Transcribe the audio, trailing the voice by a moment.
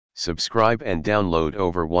Subscribe and download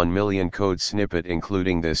over 1 million code snippet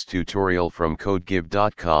including this tutorial from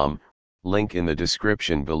codegive.com, link in the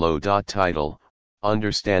description below. Title: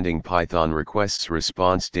 Understanding Python Requests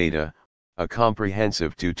Response Data, a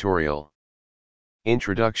comprehensive tutorial.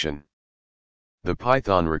 Introduction. The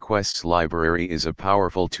Python Requests library is a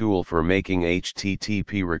powerful tool for making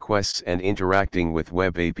HTTP requests and interacting with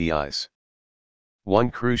web APIs.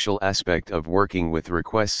 One crucial aspect of working with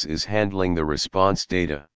requests is handling the response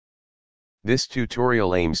data. This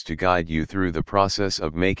tutorial aims to guide you through the process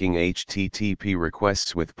of making HTTP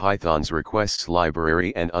requests with Python's requests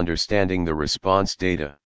library and understanding the response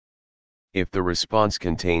data. If the response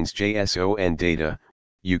contains JSON data,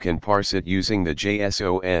 you can parse it using the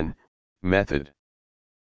JSON method.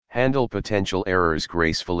 Handle potential errors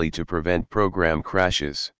gracefully to prevent program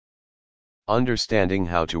crashes. Understanding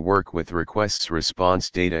how to work with requests response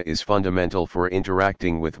data is fundamental for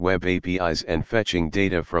interacting with web APIs and fetching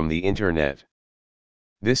data from the internet.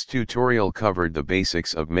 This tutorial covered the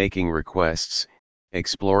basics of making requests,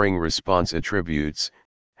 exploring response attributes,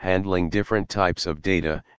 handling different types of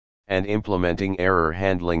data, and implementing error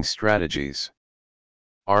handling strategies.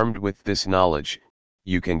 Armed with this knowledge,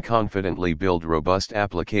 you can confidently build robust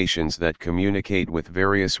applications that communicate with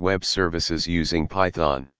various web services using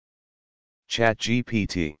Python.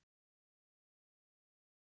 ChatGPT.